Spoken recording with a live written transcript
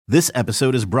This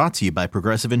episode is brought to you by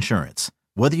Progressive Insurance.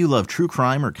 Whether you love true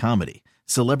crime or comedy,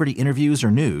 celebrity interviews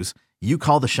or news, you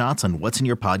call the shots on what's in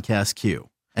your podcast queue.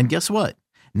 And guess what?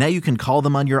 Now you can call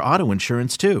them on your auto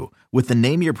insurance too with the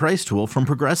Name Your Price tool from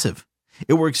Progressive.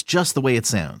 It works just the way it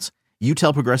sounds. You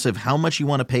tell Progressive how much you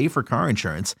want to pay for car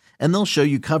insurance, and they'll show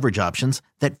you coverage options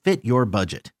that fit your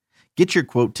budget. Get your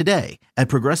quote today at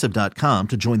Progressive.com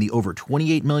to join the over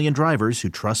 28 million drivers who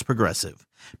trust Progressive.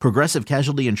 Progressive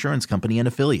Casualty Insurance Company and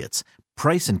Affiliates.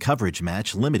 Price and coverage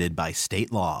match limited by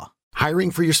state law. Hiring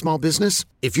for your small business?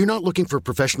 If you're not looking for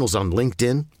professionals on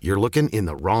LinkedIn, you're looking in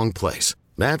the wrong place.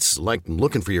 That's like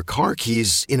looking for your car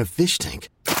keys in a fish tank.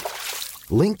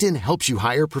 LinkedIn helps you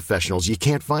hire professionals you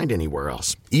can't find anywhere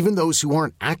else, even those who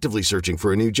aren't actively searching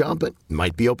for a new job but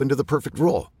might be open to the perfect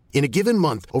role. In a given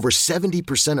month, over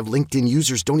 70% of LinkedIn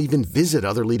users don't even visit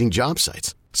other leading job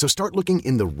sites. So start looking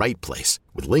in the right place.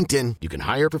 With LinkedIn, you can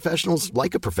hire professionals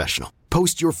like a professional.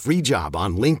 Post your free job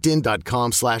on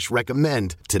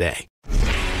linkedin.com/recommend today.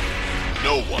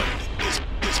 No one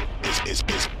is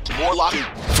more locked in.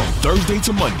 From Thursday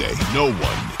to Monday, no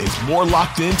one is more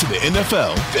locked into the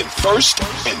NFL than First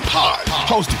and Pod.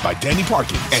 Hosted by Danny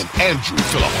Parkins and Andrew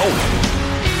Fillipponi.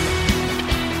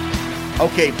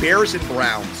 Okay, Bears and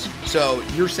Browns. So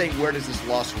you're saying, where does this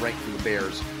loss rank for the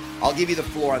Bears? I'll give you the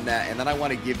floor on that, and then I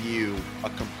want to give you a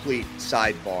complete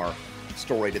sidebar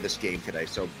story to this game today.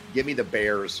 So give me the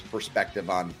Bears' perspective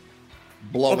on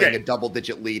blowing a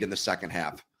double-digit lead in the second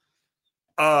half.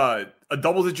 A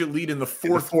double-digit lead in the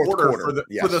fourth quarter for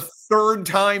the third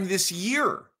time this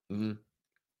year. Mm-hmm.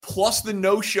 Plus the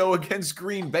no-show against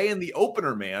Green Bay in the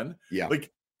opener, man. Yeah.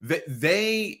 Like,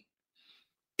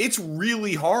 it's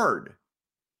really hard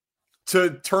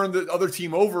to turn the other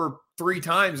team over 3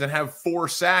 times and have 4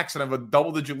 sacks and have a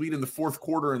double-digit lead in the fourth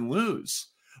quarter and lose.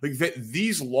 Like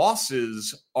these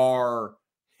losses are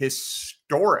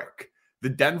historic. The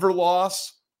Denver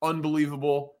loss,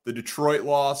 unbelievable. The Detroit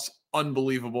loss,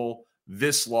 unbelievable.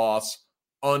 This loss,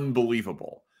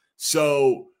 unbelievable.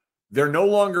 So they're no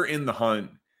longer in the hunt.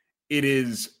 It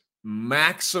is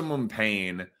maximum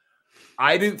pain.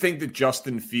 I didn't think that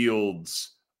Justin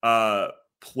Fields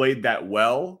played that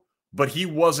well, but he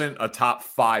wasn't a top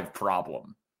 5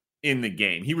 problem in the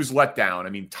game. He was let down. I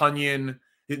mean, Toney,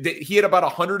 he had about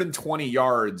 120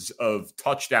 yards of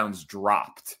touchdowns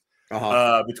dropped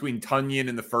between Toney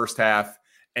in the first half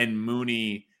and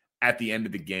Mooney at the end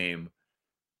of the game.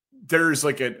 There's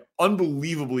like an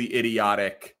unbelievably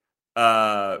idiotic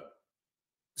storyline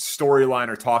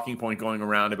or talking point going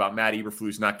around about Matt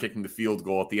Eberflus not kicking the field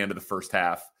goal at the end of the first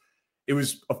half. It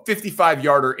was a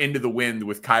 55-yarder into the wind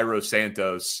with Cairo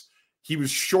Santos. He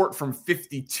was short from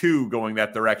 52 going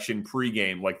that direction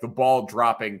pregame, like the ball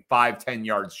dropping 5-10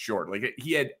 yards short. Like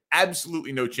he had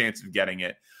absolutely no chance of getting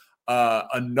it.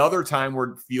 Another time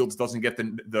where Fields doesn't get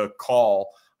the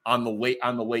call on the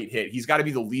late hit. He's got to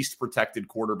be the least protected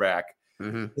quarterback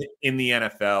in the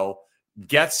NFL.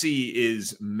 Getsy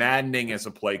is maddening as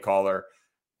a play caller.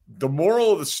 The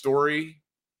moral of the story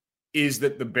is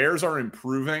that the Bears are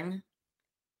improving,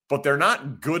 but they're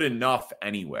not good enough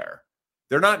anywhere.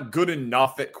 They're not good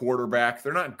enough at quarterback.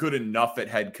 They're not good enough at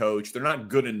head coach. They're not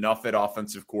good enough at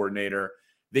offensive coordinator.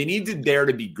 They need to dare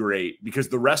to be great because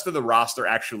the rest of the roster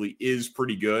actually is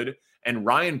pretty good. And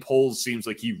Ryan Poles seems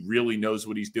like he really knows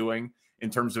what he's doing in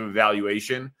terms of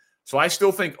evaluation. So I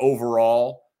still think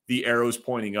overall the arrow's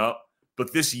pointing up,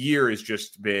 but this year has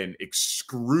just been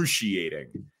excruciating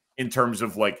in terms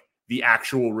of like the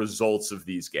actual results of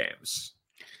these games.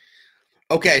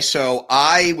 Okay, so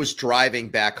I was driving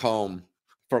back home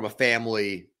from a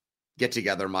family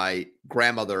get-together. My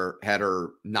grandmother had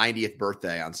her 90th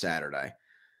birthday on Saturday.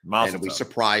 And we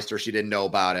surprised her. She didn't know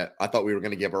about it. I thought we were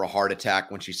going to give her a heart attack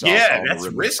when she saw us. Yeah, that's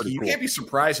risky. Cool. You can't be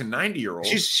surprised a 90-year-old.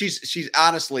 She's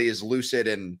honestly is lucid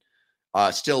and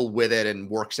still with it and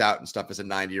works out and stuff as a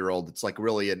 90-year-old. It's like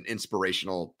really an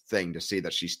inspirational thing to see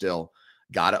that she still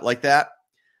got it like that.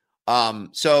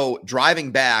 So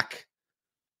driving back,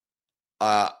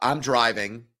 I'm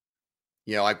driving.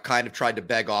 You know, I've kind of tried to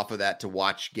beg off of that to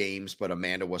watch games, but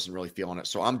Amanda wasn't really feeling it.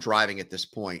 So I'm driving at this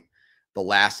point, the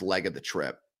last leg of the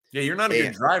trip. Yeah, you're not a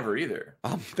good driver either.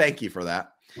 Thank you for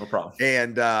that. No problem.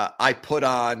 And I put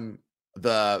on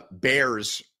the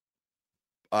Bears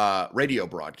radio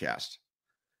broadcast.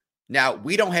 Now,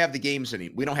 we don't have the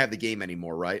game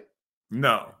anymore, right?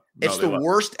 No. It's the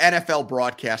worst NFL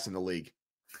broadcast in the league.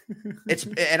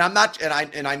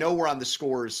 I know we're on the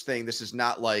scores thing. This is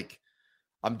not like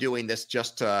I'm doing this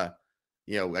just to,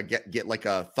 get like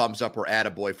a thumbs up or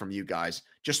attaboy from you guys.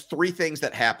 Just 3 things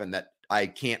that happen that I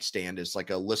can't stand as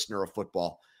like a listener of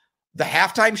football. The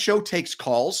halftime show takes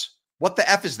calls. What the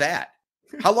F is that?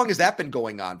 How long has that been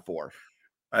going on for?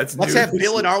 Let's have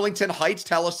Bill in Arlington Heights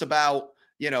tell us about,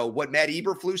 what Matt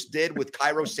Eberflus did with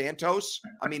Cairo Santos.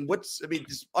 I mean,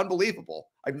 it's unbelievable.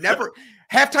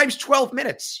 Halftime's 12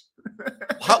 minutes.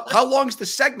 How long's the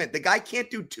segment? The guy can't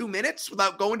do 2 minutes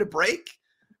without going to break?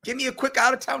 Give me a quick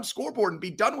out-of-town scoreboard and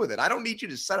be done with it. I don't need you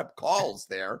to set up calls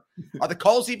there. Are the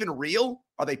calls even real?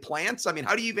 Are they plants? I mean,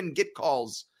 how do you even get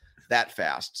calls that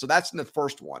fast? So that's in the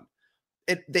first one.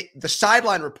 The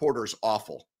sideline reporter is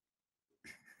awful.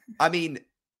 I mean,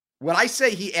 when I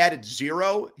say he added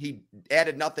 0, he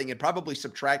added nothing and probably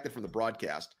subtracted from the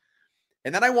broadcast.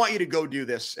 And then I want you to go do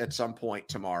this at some point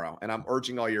tomorrow. And I'm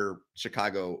urging all your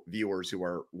Chicago viewers who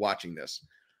are watching this.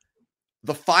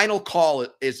 The final call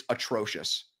is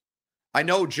atrocious. I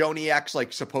know Joniak's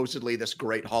like supposedly this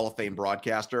great Hall of Fame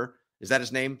broadcaster. Is that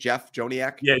his name? Jeff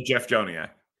Joniak? Yeah, Jeff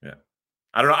Joniak. Yeah.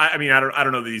 I don't know. I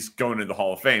don't know that he's going into the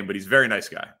Hall of Fame, but he's a very nice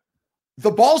guy.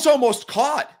 The ball's almost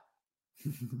caught.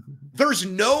 There's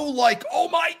no oh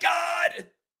my God.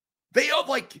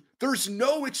 There's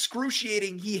no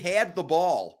excruciating. He had the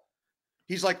ball.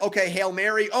 He's like, okay, Hail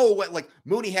Mary. Oh,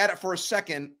 Mooney had it for a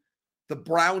second. The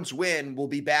Browns win. We'll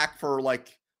be back for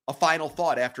a final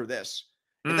thought after this.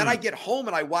 And then I get home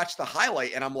and I watch the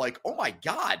highlight and I'm like, oh my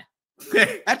God,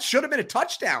 that should have been a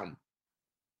touchdown.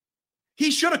 He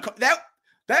should have,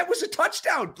 that was a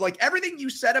touchdown. Everything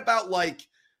you said about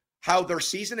how their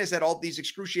season is at all these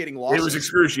excruciating losses. It was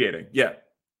excruciating. Yeah.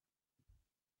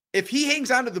 If he hangs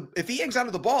onto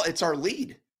the ball, it's our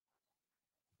lead.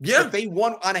 Yeah. If they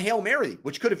won on a Hail Mary,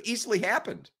 which could have easily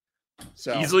happened.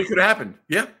 So easily could have happened.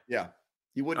 Yeah. Yeah.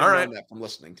 You wouldn't have known that from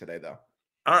listening today, though.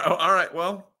 All right.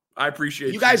 Well, I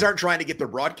appreciate you guys aren't trying to get their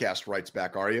broadcast rights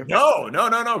back, are you? No.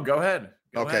 Go ahead.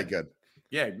 Go okay, ahead. Good.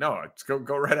 Yeah, no, go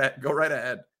right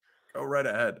ahead.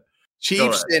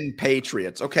 Chiefs and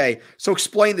Patriots. Okay, so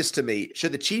explain this to me.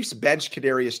 Should the Chiefs bench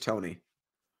Kadarius Toney?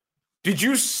 Did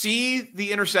you see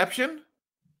the interception?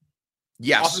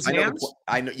 Yes,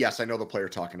 I know. Yes, I know the player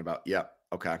talking about. Yeah.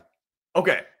 Okay.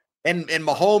 And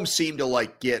Mahomes seemed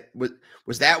to get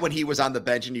was that when he was on the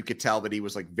bench and you could tell that he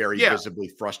was very visibly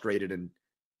frustrated and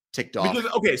ticked off.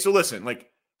 So listen,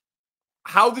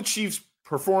 how the Chiefs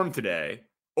performed today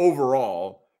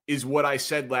overall is what I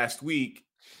said last week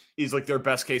is their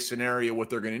best case scenario, what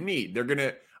they're going to need.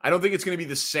 I don't think it's going to be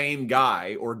the same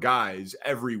guy or guys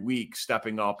every week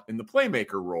stepping up in the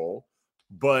playmaker role,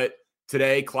 but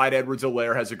today Clyde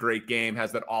Edwards-Helaire has a great game,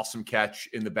 has that awesome catch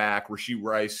in the back. Rashee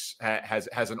Rice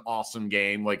has an awesome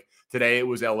game. Today it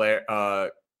was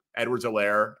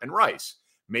Edwards-Helaire and Rice.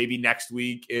 Maybe next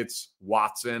week it's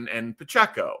Watson and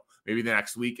Pacheco. Maybe the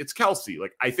next week it's Kelsey.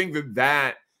 I think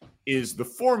that is the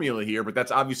formula here, but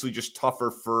that's obviously just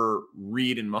tougher for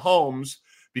Reed and Mahomes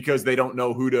because they don't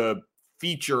know who to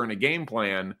feature in a game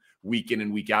plan week in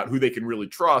and week out, who they can really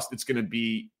trust. It's going to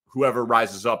be whoever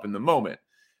rises up in the moment.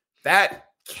 That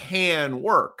can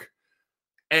work.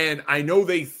 And I know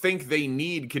they think they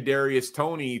need Kadarius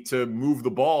Toney to move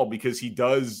the ball because he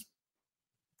does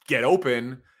get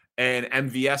open and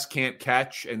MVS can't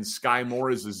catch and Sky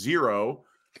Moore is a 0.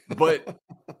 But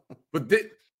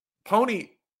Pony,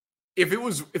 if it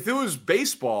was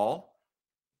baseball,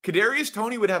 Kadarius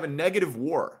Toney would have a negative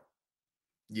WAR.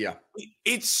 Yeah.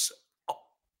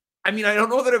 I don't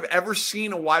know that I've ever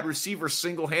seen a wide receiver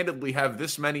single-handedly have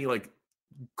this many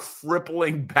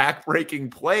crippling back-breaking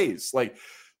plays,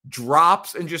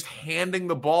 drops and just handing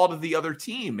the ball to the other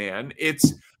team, man.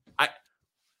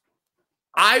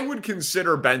 I would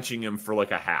consider benching him for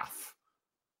a half.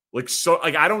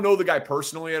 I don't know the guy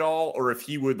personally at all, or if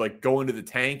he would go into the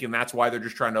tank and that's why they're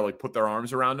just trying to put their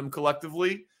arms around him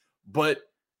collectively. But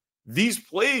these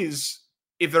plays,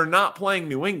 if they're not playing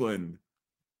New England,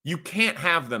 you can't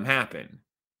have them happen.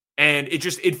 And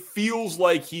it feels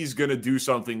like he's going to do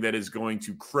something that is going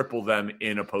to cripple them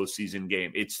in a postseason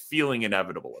game. It's feeling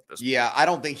inevitable at this point. Yeah, I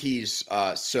don't think he's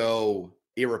so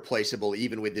irreplaceable,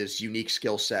 even with his unique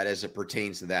skill set as it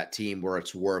pertains to that team, where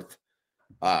it's worth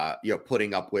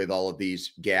putting up with all of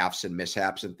these gaffes and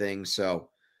mishaps and things. So,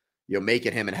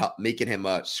 making him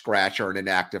a scratch or an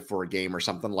inactive for a game or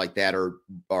something like that,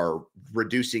 or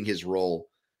reducing his role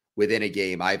within a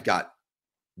game, I've got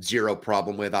zero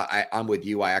problem with. I'm with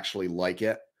you. I actually like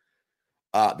it.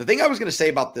 The thing I was going to say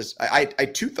about this, I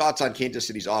had two thoughts on Kansas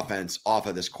City's offense off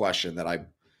of this question that I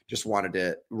just wanted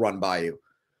to run by you.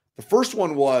 The first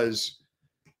one was,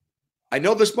 I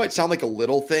know this might sound like a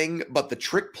little thing, but the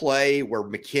trick play where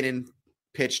McKinnon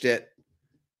pitched it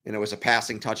and it was a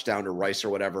passing touchdown to Rice or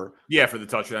whatever. Yeah, for the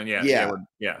touchdown. Yeah.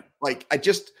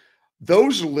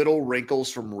 Those little wrinkles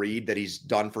from Reed that he's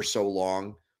done for so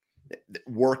long,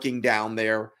 working down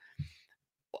there.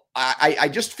 I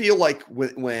just feel like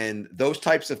when those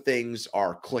types of things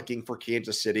are clicking for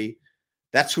Kansas City,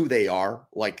 that's who they are.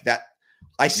 Like that,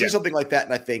 I see something like that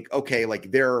and I think, okay,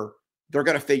 like they're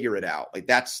going to figure it out. Like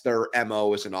that's their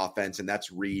MO as an offense, and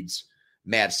that's Reed's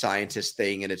mad scientist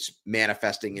thing, and it's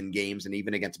manifesting in games, and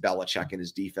even against Belichick and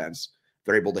his defense,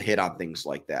 they're able to hit on things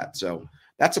like that. So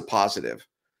that's a positive.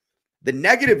 The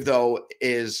negative, though,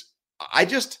 is I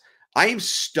am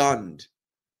stunned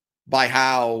by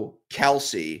how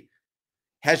Kelsey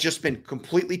has just been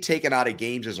completely taken out of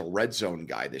games as a red zone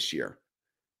guy this year.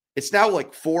 It's now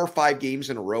like 4 or 5 games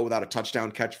in a row without a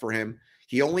touchdown catch for him.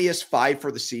 He only has 5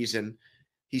 for the season.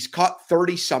 He's caught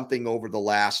 30-something over the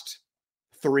last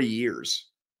 3 years,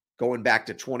 going back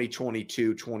to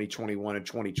 2022, 2021, and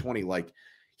 2020. Like,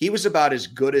 he was about as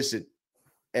good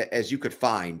as you could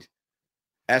find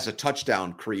as a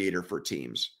touchdown creator for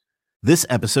teams. This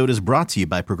episode is brought to you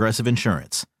by Progressive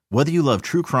Insurance. Whether you love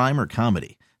true crime or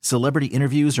comedy, celebrity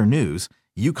interviews or news,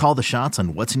 you call the shots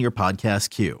on what's in your podcast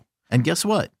queue. And guess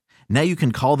what? Now you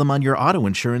can call them on your auto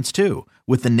insurance too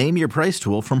with the Name Your Price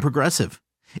tool from Progressive.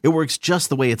 It works just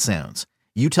the way it sounds.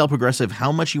 You tell Progressive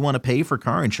how much you want to pay for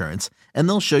car insurance, and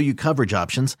they'll show you coverage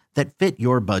options that fit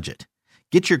your budget.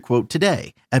 Get your quote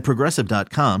today at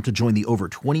Progressive.com to join the over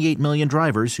 28 million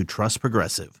drivers who trust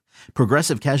Progressive.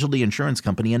 Progressive Casualty Insurance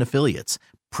Company and Affiliates.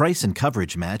 Price and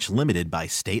coverage match limited by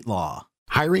state law.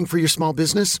 Hiring for your small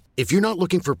business? If you're not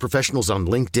looking for professionals on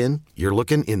LinkedIn, you're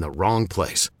looking in the wrong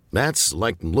place. That's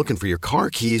like looking for your car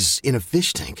keys in a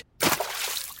fish tank.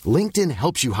 LinkedIn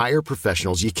helps you hire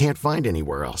professionals you can't find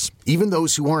anywhere else, even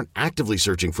those who aren't actively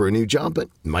searching for a new job but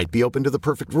might be open to the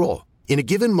perfect role. In a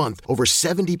given month, over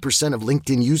 70% of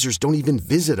LinkedIn users don't even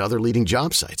visit other leading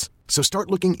job sites. So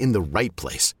start looking in the right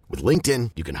place. With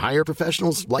LinkedIn, you can hire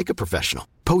professionals like a professional.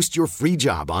 Post your free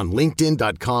job on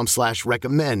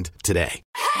linkedin.com/recommend today.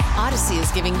 Odyssey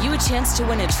is giving you a chance to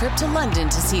win a trip to London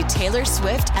to see Taylor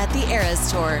Swift at the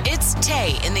Eras Tour. It's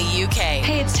Tay in the UK.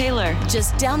 Hey, it's Taylor.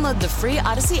 Just download the free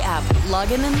Odyssey app,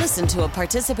 log in and listen to a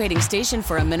participating station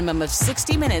for a minimum of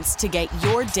 60 minutes to get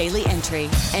your daily entry.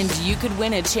 And you could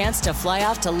win a chance to fly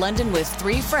off to London with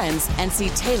 3 friends and see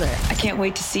Taylor. I can't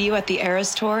wait to see you at the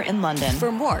Eras Tour in London.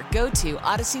 For more, go to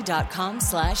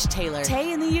odyssey.com/Taylor.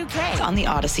 Tay in the UK. It's on the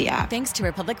Odyssey app. Thanks to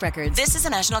Republic Records. This is a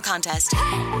national contest.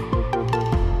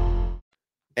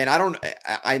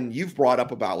 And you've brought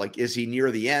up about, like, is he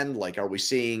near the end? Like, are we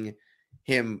seeing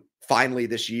him finally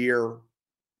this year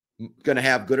going to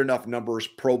have good enough numbers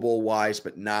Pro Bowl wise,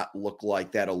 but not look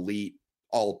like that elite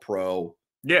all pro,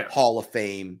 Hall of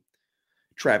Fame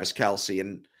Travis Kelce?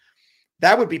 And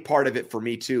that would be part of it for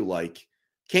me too. Like,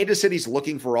 Kansas City's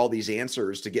looking for all these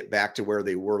answers to get back to where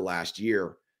they were last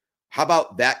year. How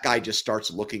about that guy just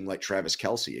starts looking like Travis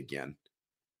Kelce again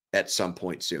at some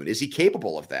point soon? Is he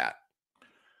capable of that?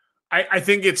 I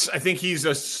think he's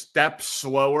a step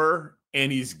slower, and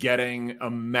he's getting a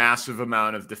massive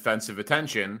amount of defensive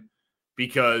attention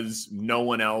because no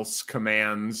one else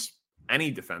commands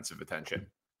any defensive attention.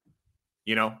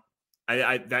 You know,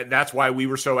 that's why we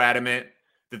were so adamant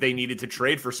that they needed to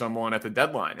trade for someone at the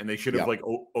deadline, and they should have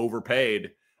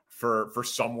overpaid for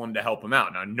someone to help him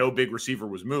out. Now, no big receiver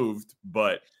was moved,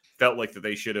 but felt like that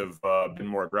they should have been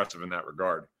more aggressive in that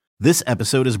regard. This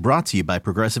episode is brought to you by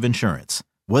Progressive Insurance.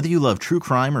 Whether you love true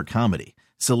crime or comedy,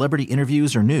 celebrity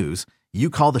interviews or news, you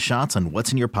call the shots on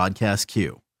what's in your podcast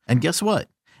queue. And guess what?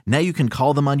 Now you can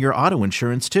call them on your auto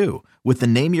insurance too with the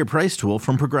Name Your Price tool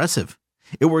from Progressive.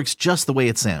 It works just the way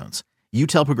it sounds. You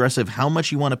tell Progressive how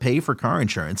much you want to pay for car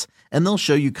insurance, and they'll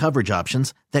show you coverage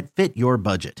options that fit your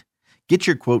budget. Get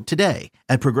your quote today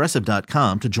at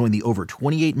Progressive.com to join the over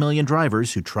 28 million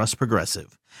drivers who trust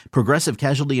Progressive. Progressive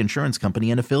Casualty Insurance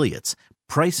Company and Affiliates.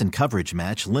 Price and coverage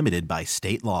match limited by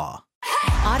state law.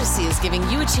 Odyssey is giving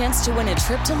you a chance to win a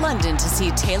trip to London to see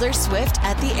Taylor Swift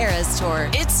at the Eras Tour.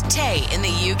 It's Tay in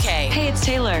the UK. Hey, it's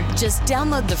Taylor. Just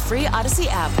download the free Odyssey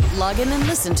app, log in and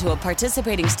listen to a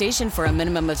participating station for a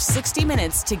minimum of 60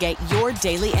 minutes to get your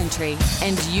daily entry.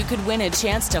 And you could win a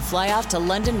chance to fly off to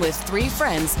London with 3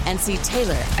 friends and see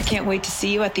Taylor. I can't wait to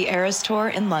see you at the Eras Tour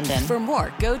in London. For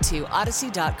more, go to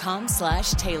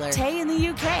odyssey.com/Taylor. Tay in the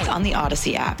UK. It's on the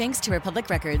Odyssey app. Thanks to Republic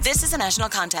Records. This is a national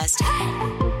contest.